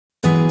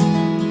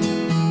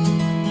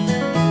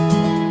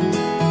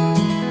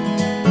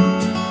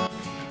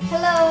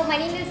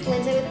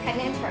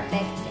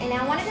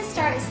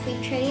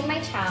sleep training my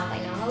child. I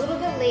know I'm a little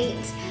bit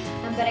late,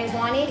 but I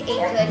wanted a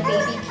good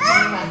baby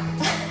camera.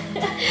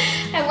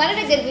 I wanted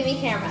a good baby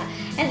camera.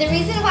 And the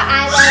reason why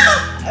I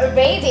love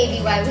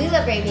RayBaby, why we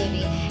love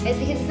RayBaby, is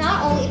because it's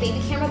not only a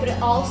baby camera, but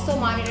it also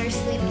monitors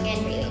sleep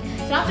and breathing.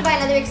 So you don't have to buy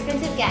another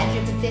expensive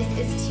gadget, but this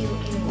is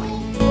 2-in-1.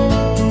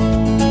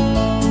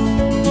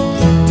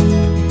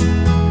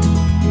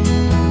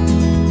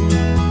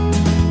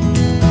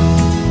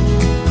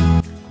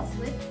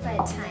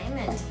 Bedtime,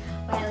 and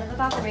what I love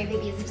about the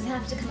RayBaby is it doesn't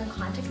have to come in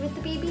contact with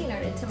the baby in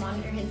order to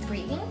monitor his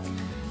breathing.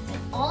 And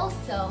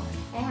also,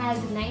 it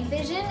has night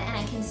vision and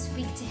I can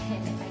speak to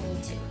him if I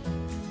need to.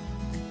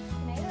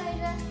 Good night,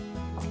 Elijah.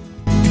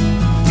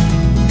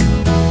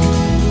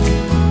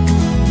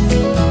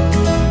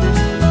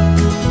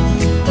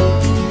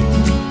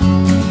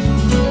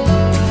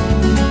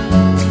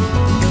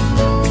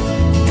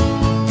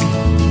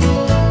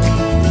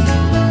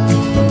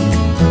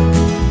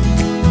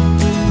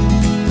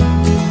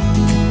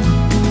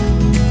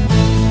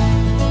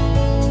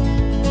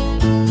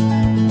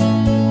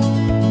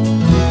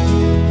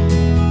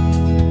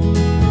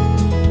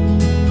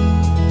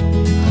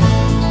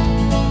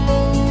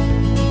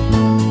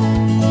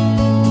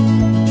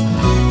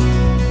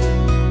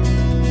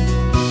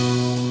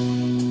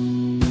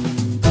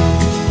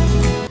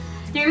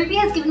 RayBaby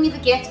has given me the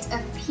gift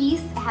of peace.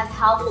 It has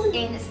helped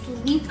in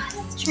sleep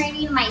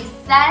training my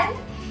son.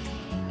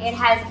 It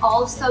has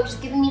also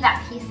just given me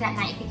that peace at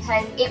night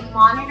because it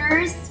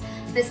monitors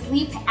the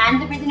sleep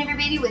and the breathing of your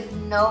baby with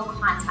no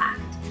contact.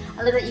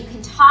 I love that you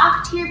can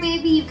talk to your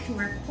baby, you can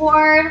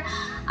record.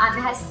 It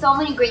has so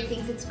many great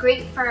things. It's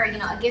great for,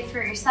 a gift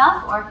for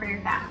yourself or for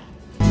your family.